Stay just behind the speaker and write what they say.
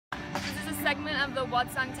segment of the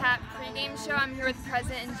What's on Tap pregame show. I'm here with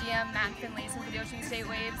President and GM Matt Finlayson for the Ocean State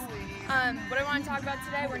Waves. What I want to talk about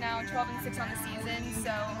today, we're now 12-6 on the season,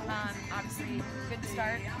 so obviously good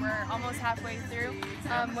start. We're almost halfway through.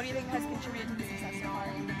 What do you think has contributed to the success so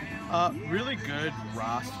far? Really good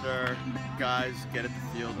roster. Guys get at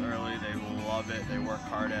the field early. They love it. They work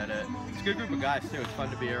hard at it. It's a good group of guys too. It's fun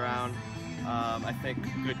to be around. I think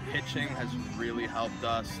good pitching has really helped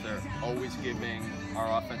us. They're always giving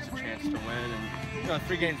our offense a chance to win. And the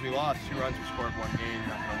 3 games we lost, 2 runs, we scored 1 game.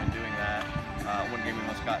 You're not going to win doing that. 1 game we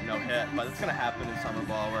almost got no hit, but it's going to happen in summer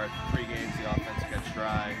ball where 3 games the offense gets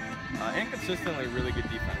dry. And consistently really good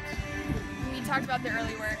defense. You talked about the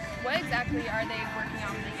early work. What exactly are they working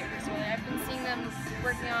on when they get this early? I've been seeing them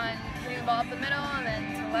working on hitting the ball up the middle and then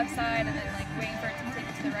to the left side and then like waiting for it to take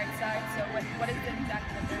it to the right side. So what is it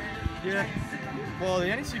exactly that they're Yeah. Well, the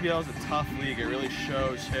NECBL is a tough league. It really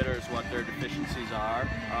shows hitters what their deficiencies are,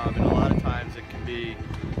 and a lot of times it can be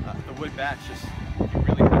the wood bats. Just you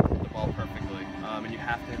really have to hit the ball perfectly, and you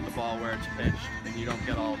have to hit the ball where it's pitched, and you don't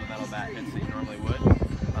get all the metal bat hits that you normally would.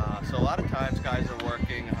 So a lot of times guys are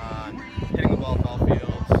working on hitting the ball to all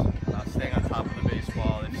fields, staying on top of the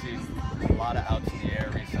baseball. They've seen a lot of outs in the air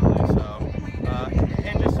recently, so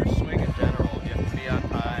and just their swing in general. You have to be on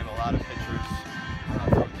time. A lot of pitchers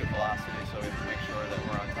throw good velocity, so we have to make sure that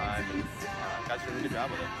we're on time, and guys do a really good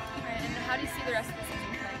job with it. All right, and how do you see the rest of the season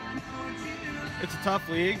playing? It's a tough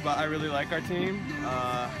league, but I really like our team.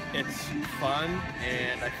 It's fun,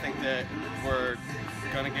 and I think that we're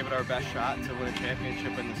going to give it our best shot to win a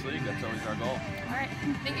championship in this league. That's always our goal. All right,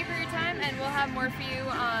 thank you for your time, and we'll have more for you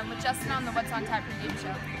with Justin on the What's on Tap pregame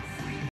show.